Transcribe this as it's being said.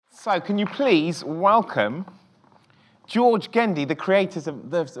So, can you please welcome George Gendy, the creators of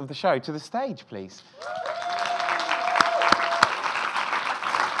the show, to the stage, please?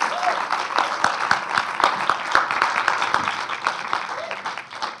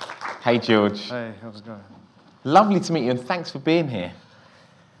 Hey, George. Hey, how's it going? Lovely to meet you, and thanks for being here.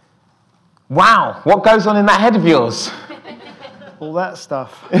 Wow, what goes on in that head of yours? All that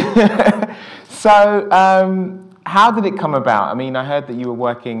stuff. So, how did it come about? I mean, I heard that you were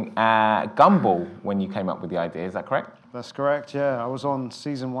working at Gumball when you came up with the idea. Is that correct? That's correct, yeah. I was on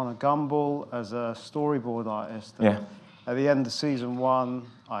season 1 of Gumball as a storyboard artist. Yeah. At the end of season 1,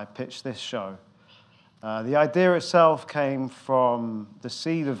 I pitched this show. The idea itself came from, the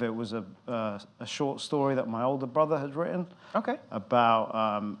seed of it was a short story that my older brother had written. Okay. About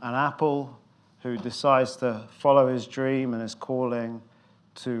an apple who decides to follow his dream and his calling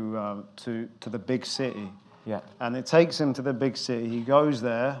to the big city. Yeah. And it takes him to the big city. He goes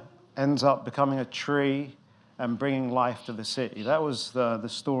there, ends up becoming a tree and bringing life to the city. That was the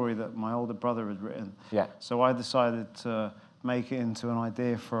story that my older brother had written. Yeah. So I decided to make it into an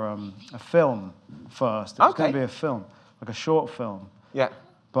idea for a film first. It was going to be a film, like a short film. Yeah.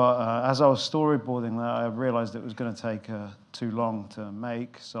 But as I was storyboarding that, I realized it was going to take too long to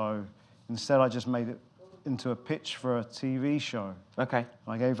make. So instead, I just made it into a pitch for a TV show. Okay.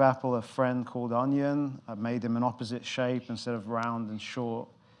 I gave Apple a friend called Onion. I made him an opposite shape. Instead of round and short,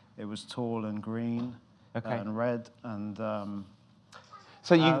 it was tall and green and red. And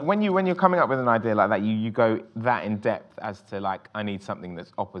so when you're coming up with an idea like that, you go that in depth as to like, I need something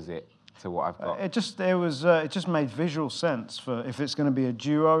that's opposite to what I've got. It just made visual sense for, if it's going to be a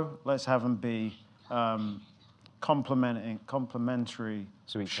duo, let's have them be complementary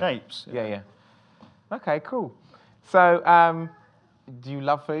shapes. Yeah. Okay, cool. So, do you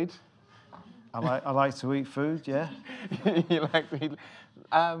love food? I like to eat food, yeah. You like to eat.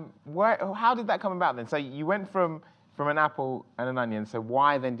 How did that come about then? So you went from an apple and an onion. So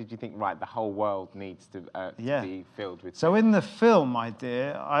why then did you think, right, the whole world needs to be filled with food? So in the film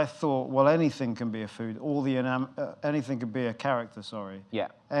idea, I thought, well, anything can be a food. Anything can be a character. Sorry. Yeah.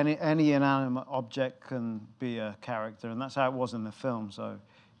 Any inanimate object can be a character, and that's how it was in the film. So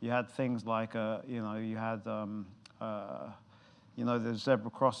you had things like, you had, the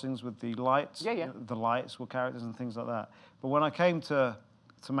zebra crossings with the lights. Yeah. The lights were characters and things like that. But when I came to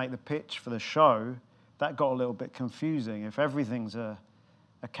make the pitch for the show, that got a little bit confusing. If everything's a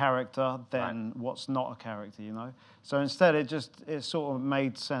character, then what's not a character, you know? So instead, it sort of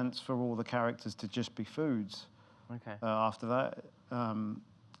made sense for all the characters to just be foods. Okay. After that, and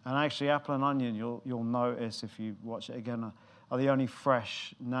actually, apple and onion, you'll notice if you watch it again, are the only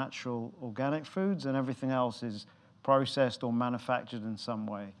fresh, natural, organic foods, and everything else is processed or manufactured in some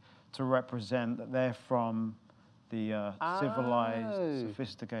way to represent that they're from the civilized,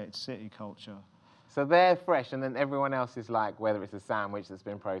 sophisticated city culture. So they're fresh, and then everyone else is like, whether it's a sandwich that's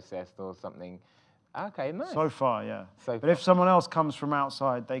been processed or something. Okay, nice. So far, yeah. But if someone else comes from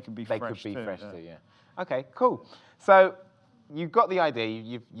outside, they could be fresh too. They could be fresh too, yeah. Okay, cool. So you've got the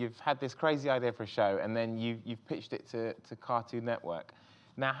idea. You've had this crazy idea for a show, and then you've pitched it to Cartoon Network.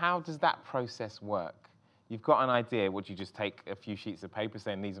 Now, how does that process work? You've got an idea. Would you just take a few sheets of paper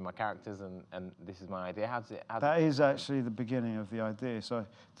saying, these are my characters and this is my idea? That is actually the beginning of the idea. So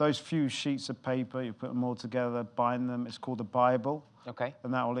those few sheets of paper, you put them all together, bind them. It's called a Bible. Okay.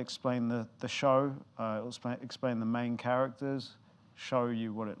 And that will explain the show. It will explain the main characters, show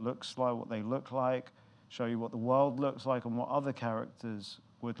you what it looks like, what they look like, show you what the world looks like and what other characters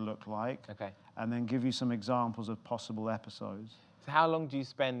would look like. Okay. And then give you some examples of possible episodes. So how long do you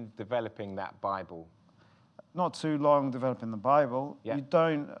spend developing that Bible? Not too long developing the Bible. Yeah.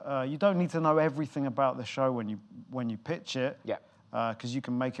 You don't need to know everything about the show when you pitch it. Yeah. Because you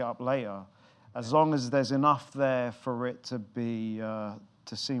can make it up later, as long as there's enough there for it to be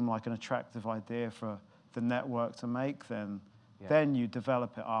to seem like an attractive idea for the network to make. Then you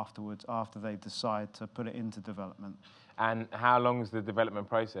develop it afterwards, after they decide to put it into development. And how long is the development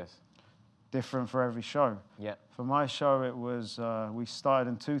process? Different for every show. Yeah. For my show, it was we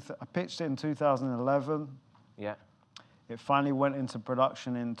started I pitched it in 2011. Yeah. It finally went into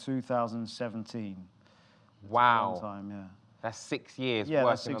production in 2017. Wow. That's a long time, yeah. That's 6 years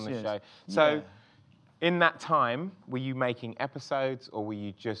working on the show. So in that time, were you making episodes or were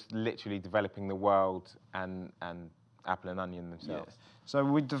you just literally developing the world and Apple and Onion themselves? Yeah. So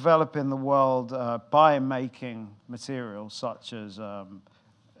we're developing the world by making materials such as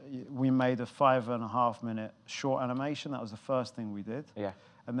we made a 5.5 minute short animation. That was the first thing we did. Yeah.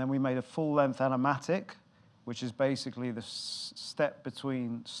 And then we made a full-length animatic, which is basically the step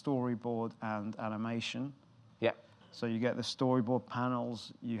between storyboard and animation. Yeah. So you get the storyboard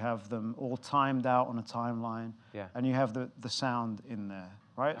panels, you have them all timed out on a timeline, and you have the sound in there,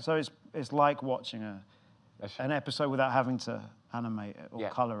 right? Okay. So it's like watching an episode without having to animate it or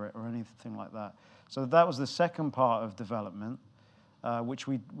color it or anything like that. So that was the second part of development, which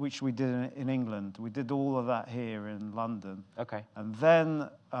we did in England. We did all of that here in London. Okay. And then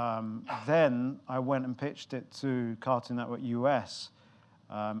I went and pitched it to Cartoon Network US,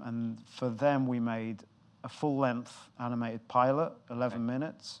 and for them we made a full-length animated pilot, 11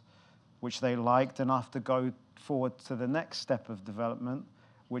 minutes, which they liked enough to go forward to the next step of development,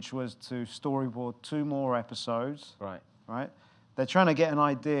 which was to storyboard 2 more episodes. Right. They're trying to get an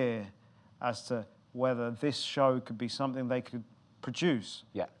idea as to whether this show could be something they could produce.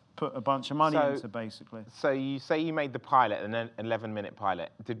 Yeah. Put a bunch of money into, basically. So you say you made the pilot, an 11-minute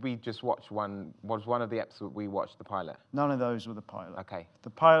pilot. Did we just watch one? Was one of the episodes we watched the pilot? None of those were the pilot. Okay. The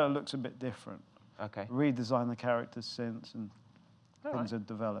pilot looks a bit different. Okay. Redesigned the characters since, and things have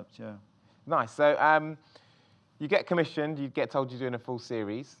developed, Nice. So you get commissioned, you get told you're doing a full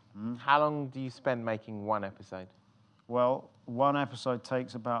series. How long do you spend making one episode? Well, one episode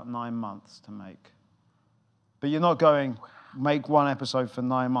takes about 9 months to make. But you're not going, make one episode for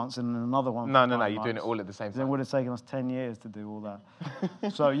 9 months and then another one for 9 months. No, you're doing it all at the same time. It would have taken us 10 years to do all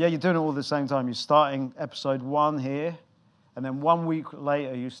that. So yeah, you're doing it all at the same time. You're starting episode 1 here, and then 1 week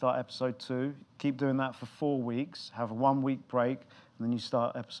later you start episode 2. Keep doing that for 4 weeks, have a 1 week break, and then you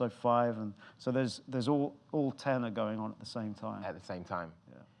start episode 5. And so there's all 10 are going on at the same time. At the same time.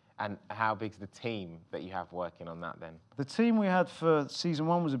 Yeah. And how big's the team that you have working on that then? The team we had for season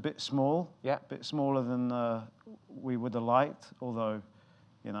 1 was a bit small. Yeah. A bit smaller than we would have liked, although,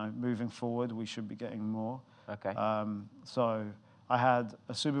 moving forward, we should be getting more. Okay. So I had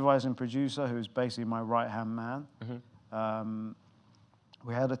a supervising producer who's basically my right-hand man.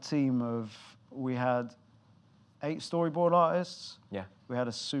 We had a team of, 8 storyboard artists. Yeah. We had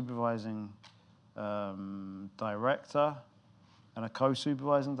a supervising director and a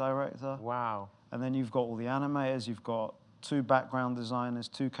co-supervising director. Wow. And then you've got all the animators, you've got 2 background designers,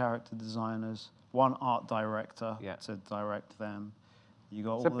 2 character designers, 1 art director to direct them. You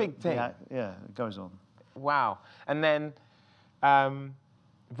got it's a big team. Yeah, it goes on. Wow. And then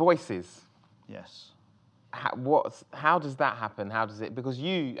voices. Yes. How does that happen? How does it? Because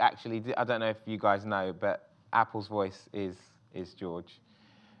you actually, I don't know if you guys know, but Apple's voice is George.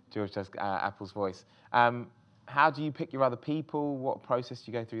 George does Apple's voice. How do you pick your other people? What process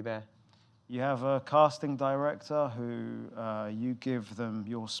do you go through there? You have a casting director who you give them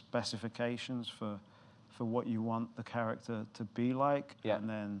your specifications for what you want the character to be like, and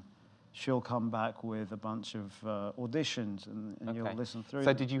then she'll come back with a bunch of auditions, and you'll listen through.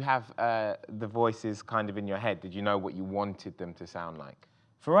 So did you have the voices kind of in your head? Did you know what you wanted them to sound like?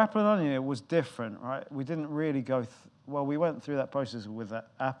 For Apple and Onion, it was different, right? We didn't really go, well, we went through that process with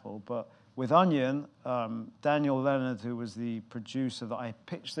Apple, but with Onion, Daniel Leonard, who was the producer that I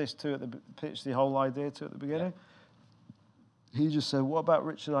pitched pitched the whole idea to at the beginning, he just said, what about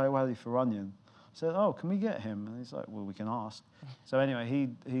Richard Ayoade for Onion? I said, oh, can we get him? And he's like, well, we can ask. So anyway,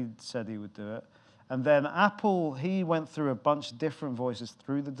 he said he would do it. And then Apple, he went through a bunch of different voices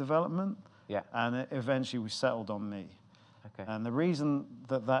through the development, and eventually we settled on me. Okay. And the reason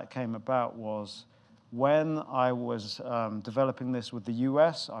that came about was when I was developing this with the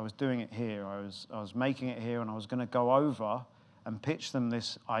US, I was doing it here. I was making it here, and I was going to go over and pitch them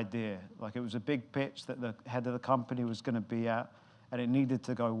this idea. Like, it was a big pitch that the head of the company was going to be at, and it needed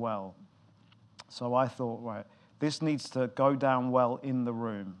to go well. So I thought, right, this needs to go down well in the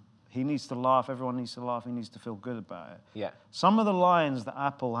room. He needs to laugh, everyone needs to laugh, he needs to feel good about it. Yeah. Some of the lines that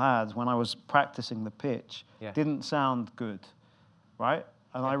Apple had when I was practicing the pitch didn't sound good, right?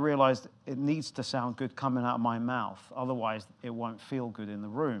 And I realized it needs to sound good coming out of my mouth, otherwise it won't feel good in the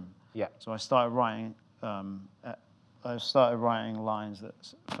room. Yeah. So I started writing lines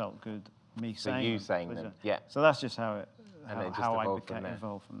that felt good, me saying you saying them, yeah. So that's just how I evolved became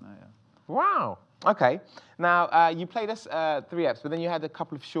involved from there, Wow. Okay. Now, you played us 3 eps, but then you had a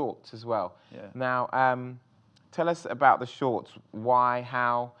couple of shorts as well. Yeah. Now, tell us about the shorts. Why,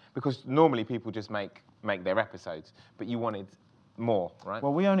 how? Because normally people just make their episodes, but you wanted more, right?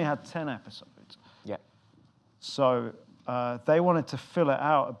 Well, we only had 10 episodes. Yeah. So they wanted to fill it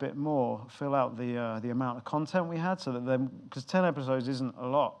out a bit more, fill out the amount of content we had, so that then, because 10 episodes isn't a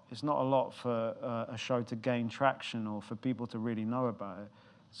lot. It's not a lot for a show to gain traction or for people to really know about it.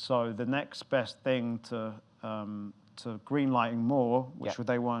 So the next best thing to greenlighting more, which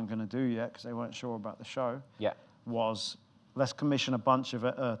they weren't going to do yet because they weren't sure about the show, was let's commission a bunch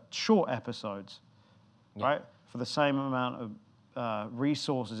of short episodes, right? For the same amount of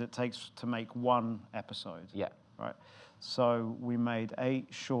resources it takes to make one episode. Yeah. right? So we made 8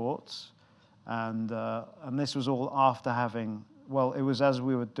 shorts, and this was all after having, well, it was as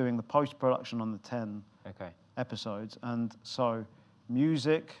we were doing the post-production on the 10 episodes. And so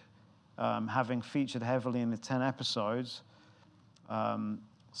music, having featured heavily in the 10 episodes,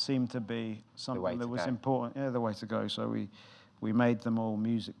 seemed to be something that was important. Yeah, the way to go. So we made them all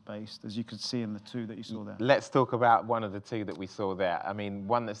music-based, as you could see in the 2 that you saw there. Let's talk about one of the 2 that we saw there. I mean,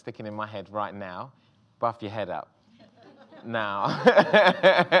 one that's sticking in my head right now, Buff Your Head Up. Now,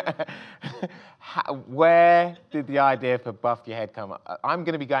 where did the idea for Buff Your Head come up? I'm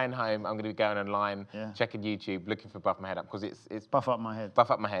going to be going home, I'm going to be going online, checking YouTube, looking for Buff My Head Up, because it's... Buff Up My Head. Buff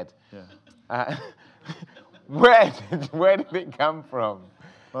Up My Head. Yeah. Where did it come from?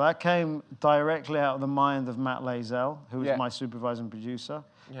 Well, that came directly out of the mind of Matt Lazell, who was my supervising producer.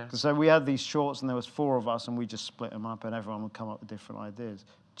 Yeah. So we had these shorts, and there was 4 of us, and we just split them up, and everyone would come up with different ideas.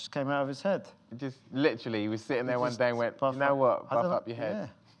 It just came out of his head. It just literally, he was sitting there one day and went, you know what, buff up your head.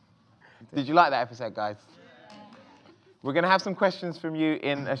 Yeah. Did you like that episode, guys? We're going to have some questions from you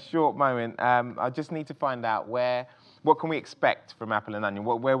in a short moment. I just need to find out what can we expect from Apple and Onion?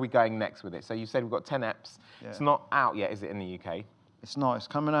 Where are we going next with it? So you said we've got 10 eps. Yeah. It's not out yet, is it, in the UK? It's not. It's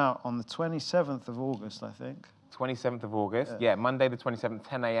coming out on the 27th of August, I think. 27th of August. Yeah, Monday the 27th,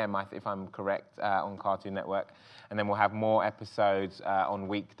 10 a.m., if I'm correct, on Cartoon Network. And then we'll have more episodes on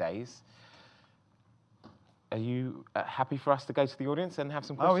weekdays. Are you happy for us to go to the audience and have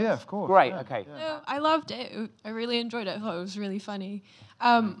some questions? Oh, yeah, of course. Great, okay. Yeah, I loved it. I really enjoyed it. I thought it was really funny.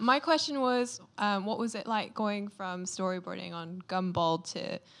 My question was, what was it like going from storyboarding on Gumball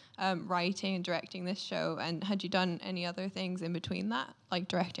to writing and directing this show? And had you done any other things in between that, like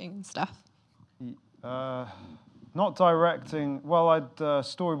directing and stuff? Not directing. Well, I'd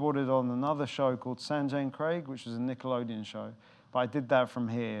storyboarded on another show called Sanjay and Craig, which was a Nickelodeon show. But I did that from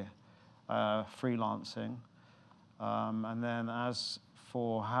here, freelancing. And then as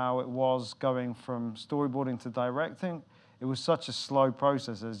for how it was going from storyboarding to directing, it was such a slow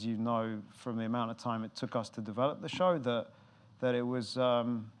process, as you know, from the amount of time it took us to develop the show, that it was, I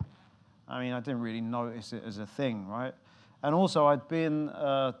mean, I didn't really notice it as a thing, right? And also, I'd been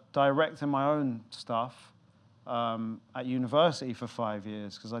directing my own stuff at university for 5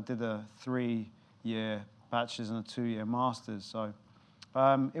 years, because I did a 3-year bachelor's and a 2-year master's. So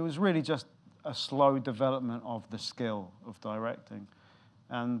it was really just a slow development of the skill of directing.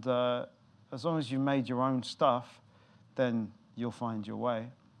 And as long as you've made your own stuff, then you'll find your way.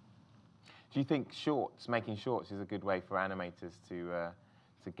 Do you think making shorts is a good way for animators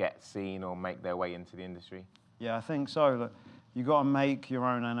to get seen or make their way into the industry? Yeah, I think so. Look, you've got to make your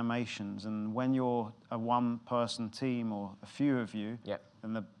own animations, and when you're a one-person team or a few of you,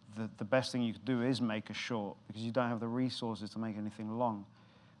 then the best thing you can do is make a short, because you don't have the resources to make anything long.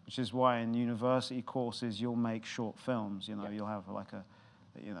 Which is why in university courses you'll make short films. You know, you'll have like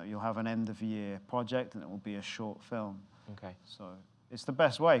you'll have an end-of-year project, and it will be a short film. Okay. So it's the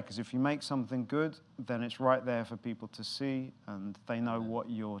best way, because if you make something good, then it's right there for people to see, and they know what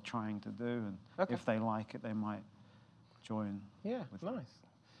you're trying to do, and if they like it, they might join. Yeah, nice.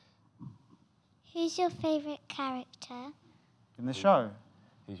 Who's your favourite character? In the show?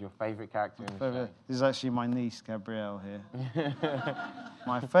 Who's your favourite character in the show? This is actually my niece, Gabrielle, here.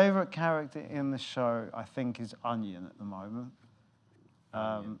 My favourite character in the show, I think, is Onion at the moment.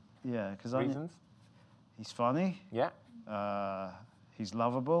 Yeah, because Reasons? He's funny. Yeah. He's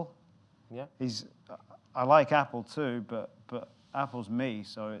lovable. Yeah. I like Apple too, but Apple's me,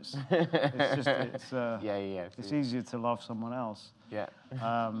 so it's it's easier to love someone else. Yeah.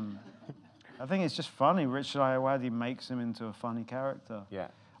 I think it's just funny. Richard Ayoade makes him into a funny character. Yeah.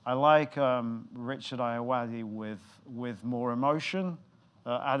 I like Richard Ayoade with more emotion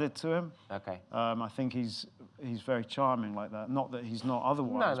added to him. Okay. I think he's very charming like that. Not that he's not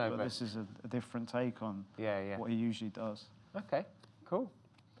otherwise, but this is a different take on what he usually does. Okay, cool.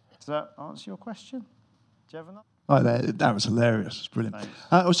 Does that answer your question? Do you have enough? Right there, that was hilarious. It's brilliant.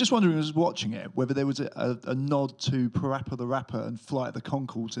 I was just wondering, as I was watching it, whether there was a nod to Parappa the Rapper and Flight of the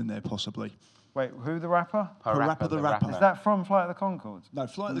Conchords in there, possibly. Wait, who the rapper? Parappa the Rapper. Is that from Flight of the Conchords? No,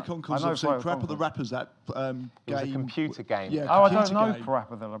 Flight of the Conchords. Parappa the Rapper's that game. It was a computer game. Yeah, I don't know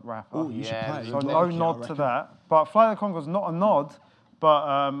Parappa the Rapper. Oh, you should play. So no nod to that. But Flight of the Conchords, not a nod, but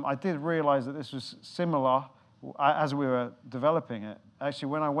I did realise that this was similar as we were developing it. Actually,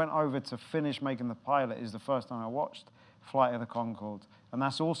 when I went over to finish making the pilot, is the first time I watched Flight of the Conchords. And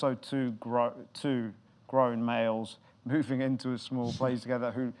that's also two grown males moving into a small place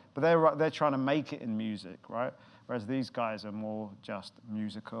together but they're trying to make it in music, right? Whereas these guys are more just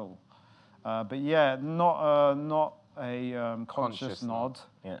musical. But yeah, not a conscious nod.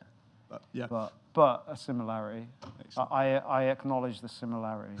 Yeah. But but a similarity. I acknowledge the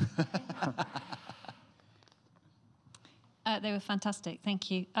similarity. They were fantastic,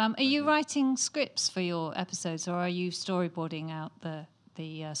 thank you. Are you writing scripts for your episodes, or are you storyboarding out the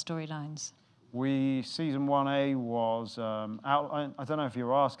storylines? Season 1A was outline. I don't know if you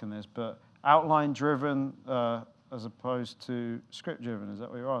were asking this, but outline driven as opposed to script driven. Is that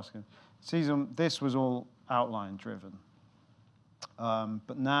what you're asking? This was all outline driven,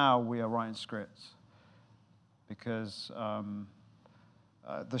 but now we are writing scripts because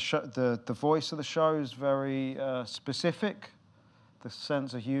the voice of the show is very specific, the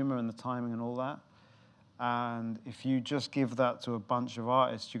sense of humor and the timing and all that. And if you just give that to a bunch of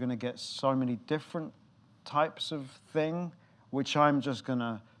artists, you're going to get so many different types of thing, which I'm just going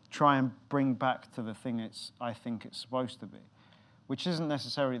to try and bring back to the thing I think it's supposed to be, which isn't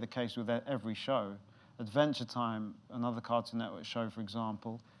necessarily the case with every show. Adventure Time, another Cartoon Network show, for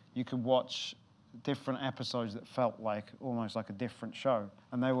example, you could watch different episodes that felt like almost like a different show,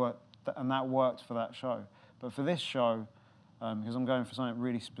 and that worked for that show. But for this show, because I'm going for something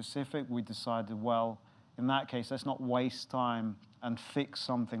really specific, we decided, well, in that case, let's not waste time and fix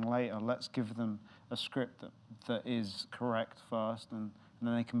something later. Let's give them a script that is correct first, and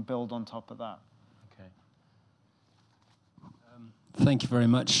then they can build on top of that. Okay. Thank you very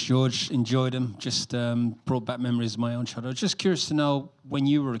much, George. Enjoyed them. Just brought back memories of my own childhood. Just curious to know, when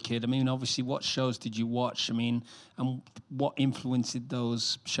you were a kid, I mean, obviously, what shows did you watch? I mean, and what influence did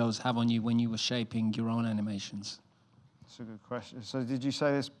those shows have on you when you were shaping your own animations? That's a good question. So did you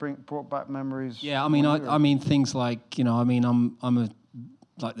say this brought back memories? Yeah, I mean, I mean things like, you know, I mean, I'm a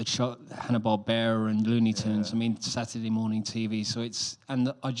like the show Hanna-Barbera and Looney Tunes. Yeah. I mean, Saturday morning TV. So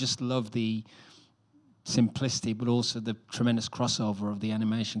and I just love the simplicity, but also the tremendous crossover of the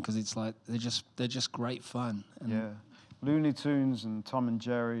animation, because it's like they're just great fun. And yeah, Looney Tunes and Tom and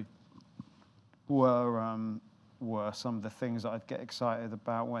Jerry were some of the things that I'd get excited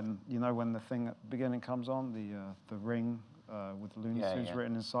about when the thing at the beginning comes on, the ring with Looney Tunes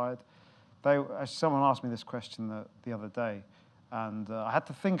written inside. Someone asked me this question the other day, and I had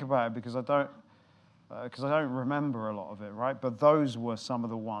to think about it because I don't remember a lot of it, right? But those were some of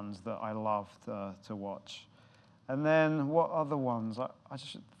the ones that I loved to watch. And then what other ones?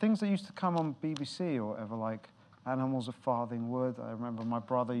 Things that used to come on BBC or whatever, like Animals of Farthing Wood. I remember my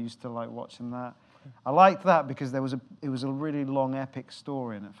brother used to like watching that. I liked that because it was a really long, epic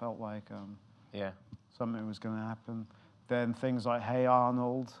story, and it felt like something was going to happen. Then things like Hey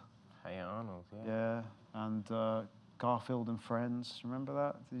Arnold. Hey Arnold, yeah. Yeah, and Garfield and Friends. Remember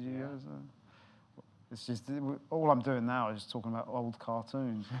that? Did you guys? It's just all I'm doing now is talking about old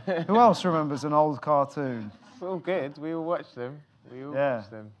cartoons. Who else remembers an old cartoon? It's all good. We all watch them. Watch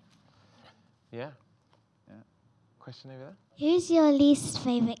them. Yeah. Question over there. Who's your least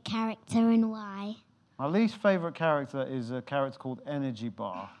favourite character and why? My least favourite character is a character called Energy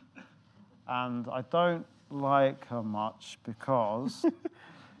Bar. And I don't like her much because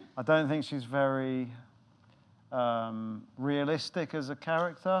I don't think she's very realistic as a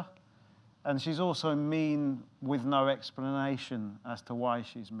character. And she's also mean with no explanation as to why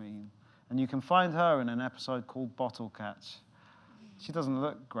she's mean. And you can find her in an episode called Bottle Catch. She doesn't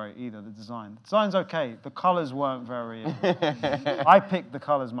look great either, the design. The design's okay. The colours weren't very... I picked the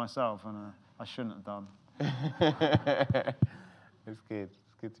colours myself, and I shouldn't have done. It's good.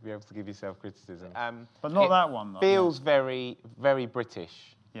 It's good to be able to give yourself criticism. But not that one, though. Feels very, very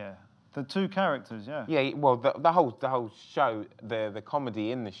British. Yeah. The two characters, yeah. Yeah, well, the whole show, the comedy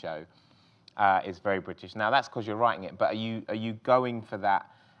in the show is very British. Now, that's because you're writing it, but are you going for that?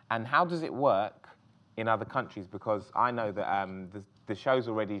 And how does it work in other countries? Because I know that the show's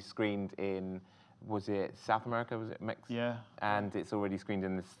already screened in, was it South America? Was it Mexico? Yeah. And it's already screened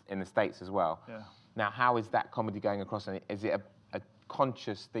in the States as well. Yeah. Now, how is that comedy going across? And is it a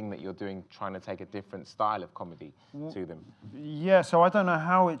conscious thing that you're doing, trying to take a different style of comedy to them? Yeah. So I don't know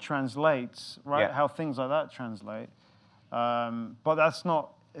how it translates, right? Yeah. How things like that translate. But that's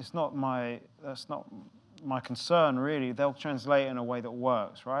not my concern, really. They'll translate in a way that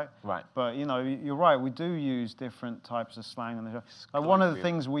works, right? Right. But, you're right, we do use different types of slang in the show. Like one of the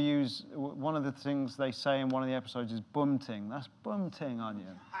things we use, one of the things they say in one of the episodes is bum-ting. That's bum-ting,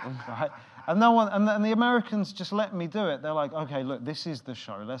 onion, right? And no one, and the Americans just let me do it. They're like, okay, look, this is the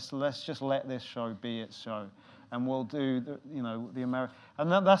show. Let's just let this show be its show. And we'll do, the American,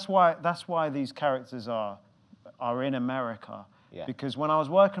 and that's why these characters are in America. Yeah. Because when I was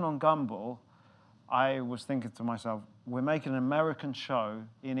working on Gumball, I was thinking to myself, we're making an American show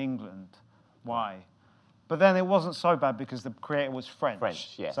in England. Why? But then it wasn't so bad because the creator was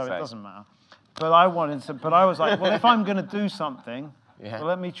French. Yeah. So it doesn't matter. But I was like, well, if I'm going to do something, Yeah. Well,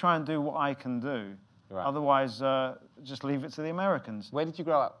 let me try and do what I can do. Right. Otherwise, just leave it to the Americans. Where did you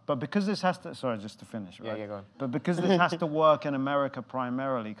grow up? But because this has to... Sorry, just to finish, right? Yeah, go on. But because this has to work in America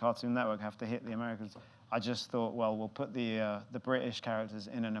primarily, Cartoon Network have to hit the Americans, I just thought, well, we'll put the British characters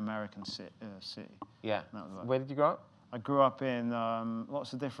in an American city. Yeah. Like, where did you grow up? I grew up in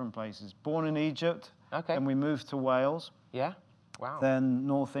lots of different places. Born in Egypt. Okay. Then we moved to Wales. Yeah? Wow. Then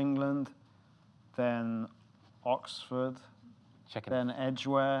North England. Then Oxford. Then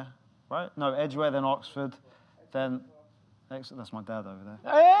Edgware. Right? No, Edgware, then Oxford. Then... That's my dad over there.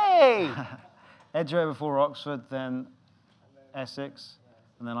 Hey! Edgware before Oxford, then Essex.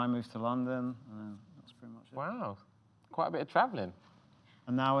 And then I moved to London. And then that's pretty much it. Wow. Quite a bit of travelling.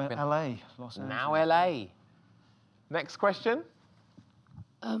 And now in LA, Los Angeles. Now LA. Next question.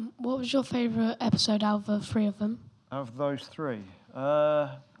 What was your favourite episode out of the three of them? Of those three?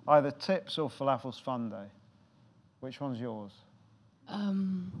 Either Tips or Falafel's Fun Day. Which one's yours?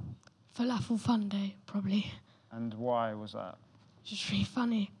 Falafel Fun Day, probably. And why was that? Just really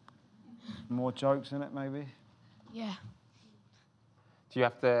funny. More jokes in it, maybe? Yeah. Do you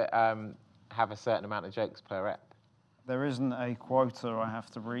have to have a certain amount of jokes per ep? There isn't a quota I have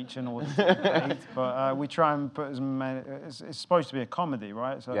to reach in order to eat, but we try and put as many... It's supposed to be a comedy,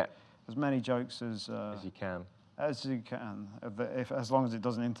 right? So as many jokes as you can. As you can, as long as it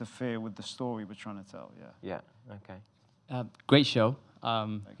doesn't interfere with the story we're trying to tell, Yeah, okay. Great show.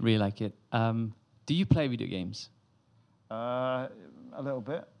 Really like it. Do you play video games? A little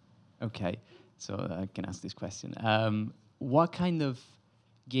bit. Okay, so I can ask this question. What kind of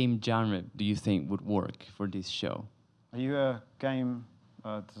game genre do you think would work for this show? Are you a game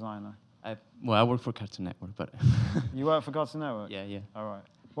designer? Well, I work for Cartoon Network, but... You work for Cartoon Network? Yeah. All right.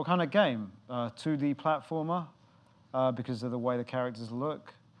 What kind of game? 2D platformer, because of the way the characters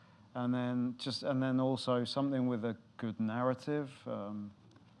look, and then also something with a good narrative.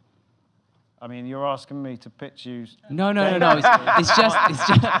 I mean, you're asking me to pitch you. No.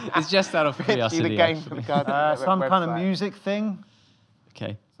 It's just out of curiosity. The game for the Cartoon Network some website. kind of music thing.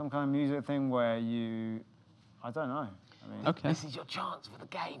 Okay. Some kind of music thing where you, I don't know. I mean, okay. This is your chance for the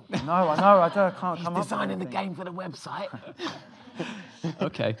game. No, I know. I can't come up with He's designing the anything. game for the website.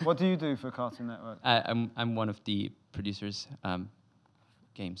 Okay. What do you do for Cartoon Network? I'm one of the producers.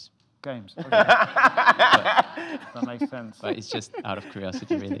 Games. Games. Okay. That makes sense. But it's just out of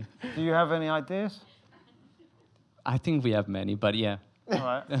curiosity, really. Do you have any ideas? I think we have many, but yeah. All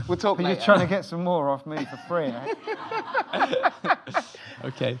right. We'll talk But later. you're trying to get some more off me for free, eh?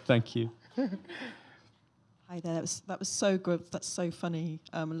 Okay, thank you. Hi there, that was so good. That's so funny.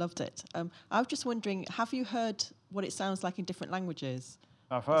 Loved it. I was just wondering, have you heard what it sounds like in different languages?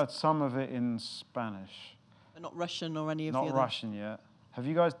 I've heard some of it in Spanish. But not Russian or any of the Not other? Russian yet. Have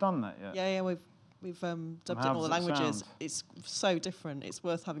you guys done that yet? Yeah, we've dubbed it in all the languages. It's so different. It's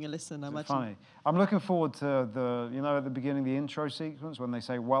worth having a listen, I imagine. Funny. I'm looking forward to at the beginning, the intro sequence when they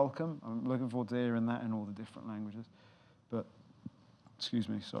say welcome. I'm looking forward to hearing that in all the different languages. But, excuse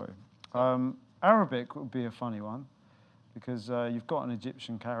me, sorry. Arabic would be a funny one because you've got an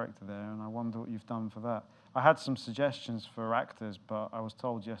Egyptian character there, and I wonder what you've done for that. I had some suggestions for actors, but I was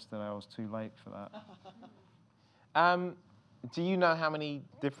told yesterday I was too late for that. Do you know how many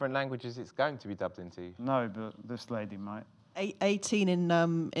different languages it's going to be dubbed into? No, but this lady might. 18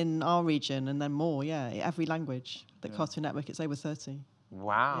 in our region, and then more. Yeah, every language. The Cartoon Network, it's over 30.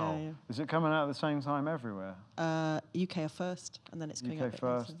 Wow. Yeah. Is it coming out at the same time everywhere? UK are first, and then it's coming out. UK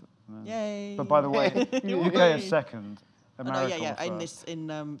first. Yay! But by the way, UK is second. America first.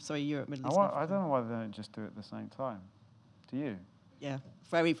 Europe, Middle East. I don't know why they don't just do it at the same time. Do you? Yeah,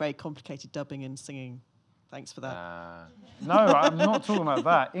 very, very complicated dubbing and singing. Thanks for that. No, I'm not talking about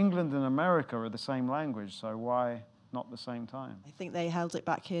that. England and America are the same language, so why not the same time? I think they held it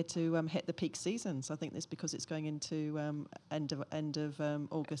back here to hit the peak season. So I think this because it's going into end of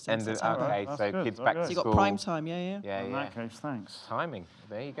August. Okay, so good. kids back to So you school. got prime time, yeah. In that case, thanks. Timing.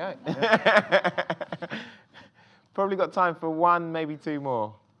 There you go. Probably got time for one, maybe two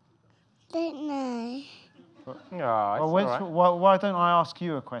more. Don't know. Why don't I ask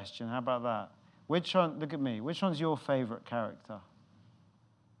you a question? How about that? Which one? Look at me. Which one's your favourite character?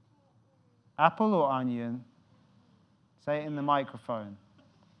 Apple or onion? Say it in the microphone.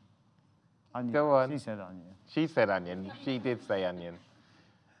 Onion. Go on. She said onion. She said onion. She did say onion.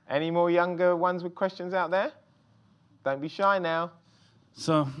 Any more younger ones with questions out there? Don't be shy now.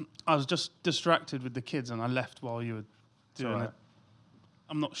 So I was just distracted with the kids, and I left while you were doing it.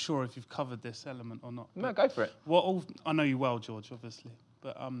 I'm not sure if you've covered this element or not. No, go for it. I know you well, George, obviously,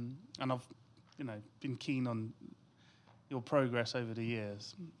 but and I've been keen on your progress over the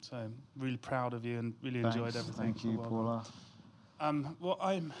years. So I'm really proud of you and really enjoyed everything. Thank you, Paula. What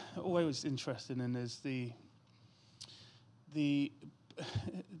I'm always interested in is the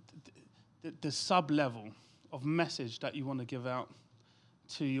sub-level of message that you want to give out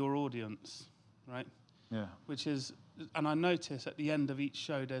to your audience, right? Yeah. Which is, and I notice at the end of each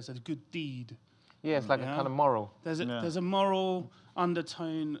show there's a good deed. Yeah, it's like a kind of moral. There's a moral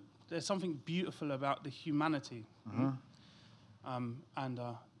undertone. There's something beautiful about the humanity. And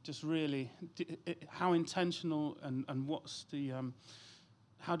just really, how intentional and what's the,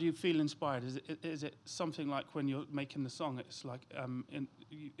 how do you feel inspired? Is it something like when you're making the song, it's like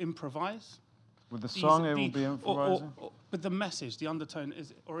you improvise? With the song, it will be improvising? Or with the message, the undertone,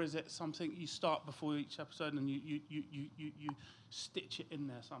 is it something you start before each episode and you stitch it in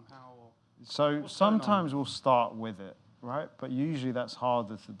there somehow? Or so sometimes we'll start with it, right? But usually that's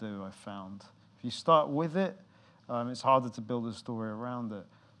harder to do, I've found. If you start with it, it's harder to build a story around it.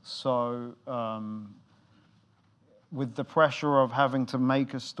 So with the pressure of having to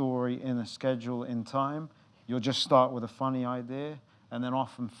make a story in a schedule in time, you'll just start with a funny idea and then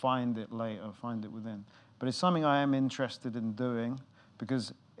often find it later, find it within. But it's something I am interested in doing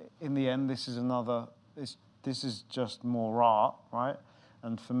because in the end, this is just more art, right?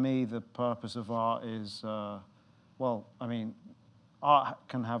 And for me, the purpose of art is, well, I mean, art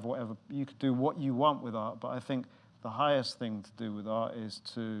can have whatever, you could do what you want with art, but I think the highest thing to do with art is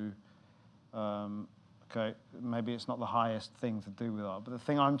to, okay, maybe it's not the highest thing to do with art, but the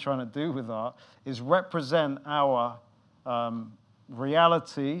thing I'm trying to do with art is represent our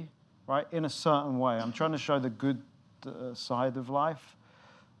reality, right, in a certain way. I'm trying to show the good side of life.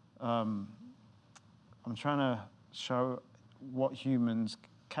 I'm trying to show what humanity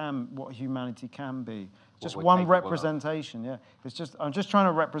can be. Just one representation, yeah. I'm just trying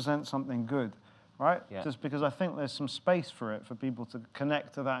to represent something good, right? Yeah. Just because I think there's some space for it, for people to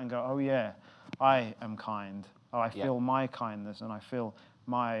connect to that and go, oh yeah, I am kind. Oh, I feel my kindness and I feel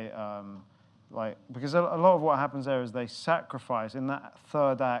my, because a lot of what happens there is they sacrifice, in that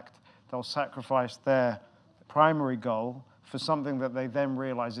third act, they'll sacrifice their primary goal for something that they then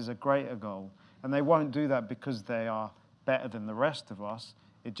realize is a greater goal. And they won't do that because they are better than the rest of us.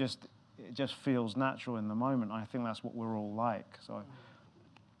 It just feels natural in the moment. I think that's what we're all like. So,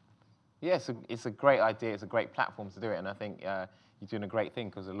 yeah, it's a great idea. It's a great platform to do it, and I think you're doing a great thing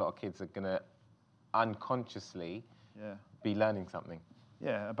because a lot of kids are going to unconsciously be learning something.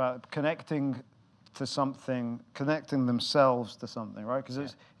 Yeah, about connecting to something, connecting themselves to something, right?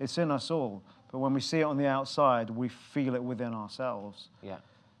 Because it's in us all. But when we see it on the outside, we feel it within ourselves. Yeah.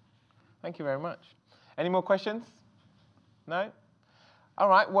 Thank you very much. Any more questions? No? All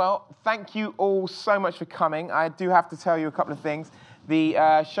right, well, thank you all so much for coming. I do have to tell you a couple of things. The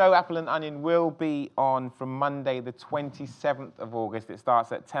show Apple and Onion will be on from Monday, the 27th of August. It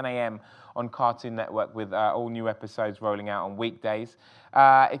starts at 10 a.m. on Cartoon Network with all new episodes rolling out on weekdays.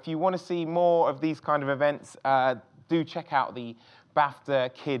 If you want to see more of these kind of events, do check out the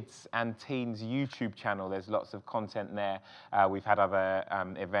BAFTA Kids and Teens YouTube channel. There's lots of content there. We've had other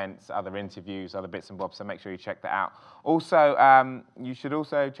events, other interviews, other bits and bobs, so make sure you check that out. Also, you should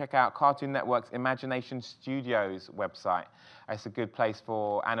also check out Cartoon Network's Imagination Studios website. It's a good place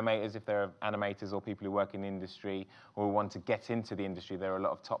for animators, if there are animators or people who work in the industry or who want to get into the industry. There are a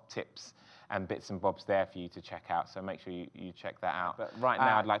lot of top tips and bits and bobs there for you to check out, so make sure you check that out. But right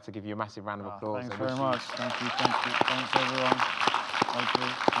now, I'd like to give you a massive round of applause. Thanks very much. Thank you. Thanks, everyone. Thank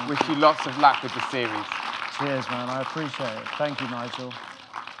you. Wish you lots of luck with the series. Cheers, man. I appreciate it. Thank you, Nigel.